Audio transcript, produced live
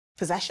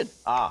possession.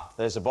 Ah,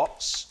 there's a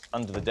box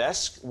under the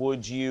desk.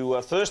 Would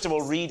you, first of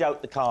all, read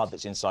out the card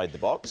that's inside the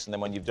box, and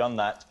then when you've done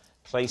that,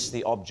 place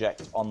the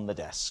object on the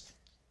desk.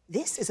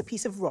 This is a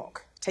piece of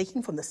rock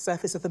taken from the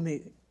surface of the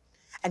moon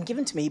and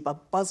given to me by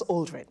Buzz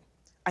Aldrin.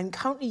 I'm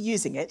currently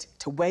using it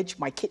to wedge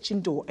my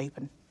kitchen door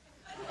open.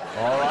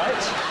 All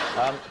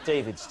right.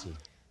 David's tea.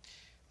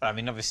 Well, I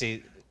mean,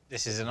 obviously,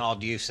 this is an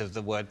odd use of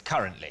the word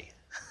currently.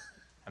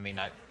 I mean,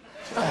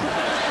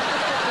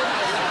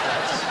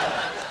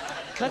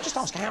 Can I just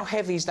ask, how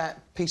heavy is that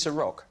piece of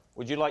rock?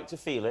 Would you like to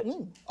feel it?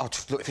 Oh,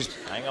 look, if it's...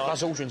 Hang on.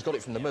 Buzz Aldrin's got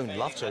it from the moon.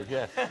 Love to,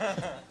 yeah.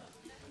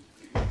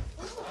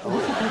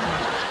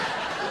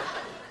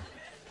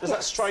 Does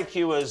that strike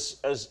you as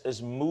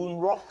moon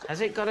rock?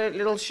 has it got a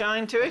little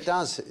shine to it? It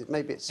does.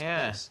 Maybe it's...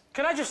 Yeah.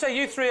 Can I just say,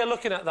 you three are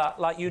looking at that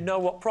like you know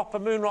what proper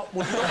moon rock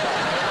would look like. But in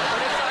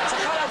fact, I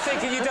can't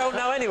thinking you don't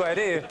know anyway,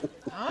 do you?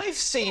 I've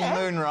seen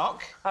moon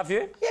rock. Have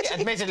you? Yeah,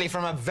 admittedly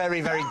from a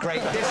very, very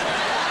great distance.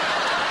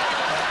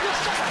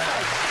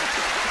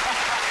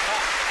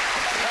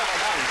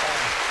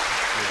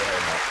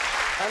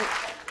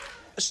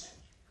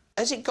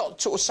 Has it got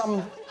sort of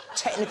some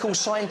technical,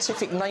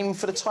 scientific name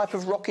for the type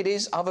of rock it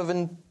is, other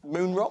than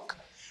moon rock?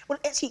 Well,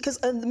 actually, because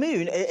the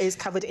moon is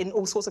covered in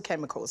all sorts of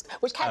chemicals,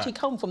 which can actually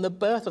come from the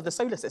birth of the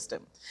solar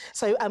system.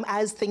 So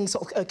as things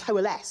sort of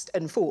coalesced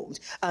and formed,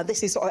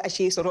 this is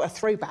actually a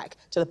throwback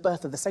to the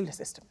birth of the solar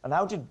system. And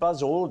how did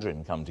Buzz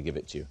Aldrin come to give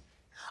it to you?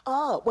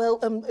 Ah, well,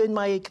 in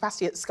my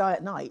capacity at Sky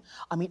at Night,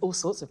 I meet all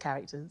sorts of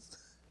characters.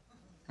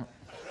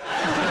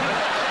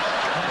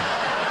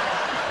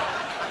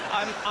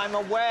 I'm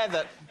aware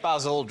that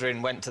Buzz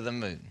Aldrin went to the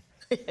moon.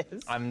 Yes.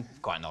 I'm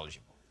quite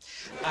knowledgeable.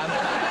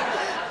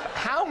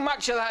 How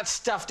much of that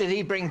stuff did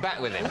he bring back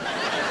with him?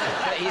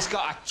 That he's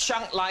got a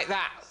chunk like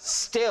that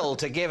still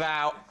to give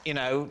out, you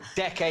know,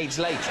 decades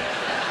later?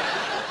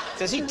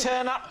 Does he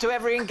turn up to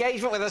every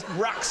engagement with a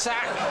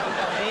rucksack?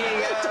 Here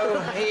you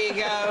go, here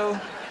you go.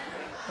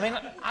 I mean,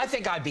 I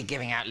think I'd be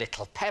giving out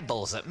little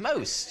pebbles at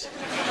most.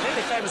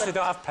 They famously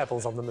don't have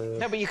pebbles on the moon.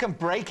 No, but you can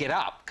break it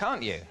up,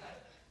 can't you?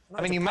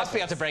 I mean, you must be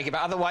able to break it,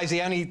 but otherwise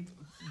the only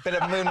bit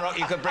of moon rock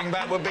you could bring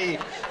back would be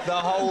the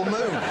whole moon.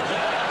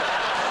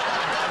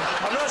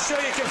 I'm not sure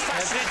you can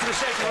fashion it into the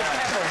shape of a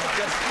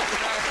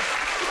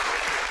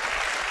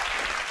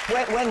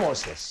pebble. When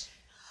was this?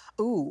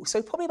 Ooh,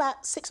 so probably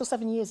about 6 or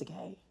 7 years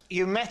ago.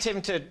 You met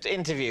him to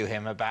interview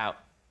him about,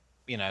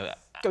 you know...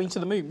 Going to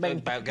the moon,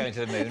 maybe. About going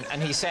to the moon,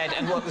 and he said...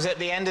 And what was at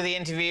the end of the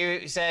interview?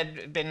 He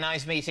said, been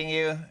nice meeting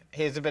you,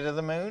 here's a bit of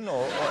the moon,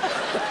 or...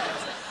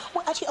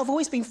 Well, actually, I've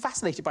always been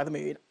fascinated by the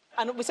moon.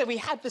 And so we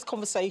had this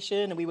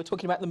conversation and we were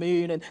talking about the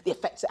moon and the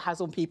effects it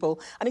has on people.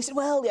 And he said,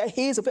 well, yeah,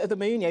 here's a bit of the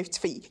moon, you know,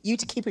 for you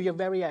to keep of your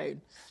very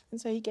own. And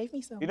so he gave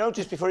me some. You know,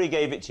 just before he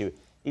gave it to you,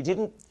 he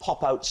didn't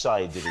pop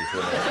outside, did he, for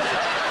a minute?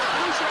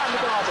 He's around the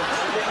garden.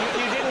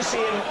 You didn't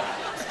see him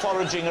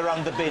foraging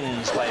around the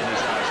bins by any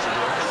chance,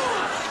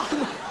 did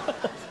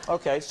you?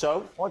 OK,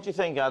 so, what do you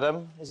think,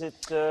 Adam? Is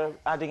it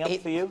adding up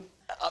for you?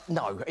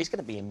 No, it's going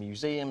to be in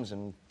museums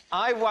and...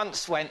 I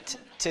once went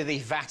to the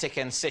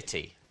Vatican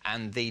City,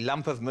 and the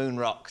lump of moon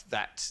rock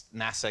that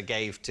NASA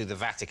gave to the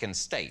Vatican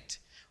State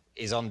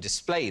is on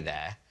display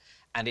there,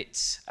 and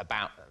it's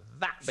about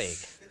that big.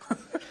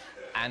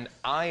 And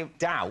I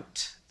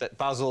doubt that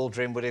Buzz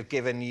Aldrin would have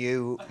given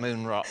you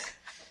moon rock,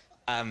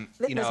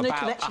 you know,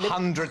 about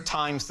 100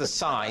 times the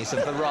size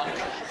of the rock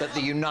that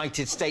the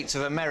United States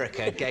of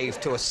America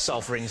gave to a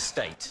sovereign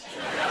state.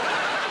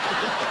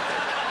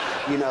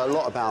 You know a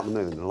lot about the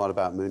moon, a lot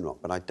about moon rock,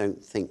 but I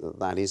don't think that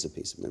that is a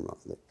piece of moon rock.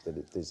 That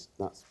it is,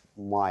 that's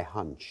my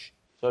hunch.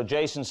 So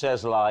Jason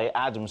says lie,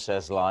 Adam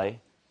says lie.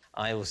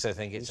 I also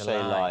think it's You a say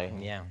lie.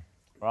 Yeah.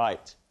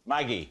 Right.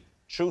 Maggie,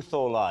 truth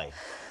or lie?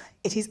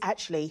 It is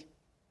actually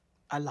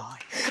a lie.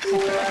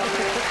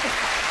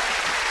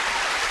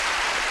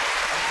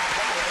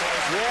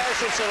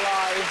 Yes, it's a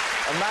lie.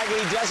 And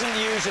Maggie doesn't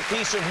use a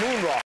piece of moon rock.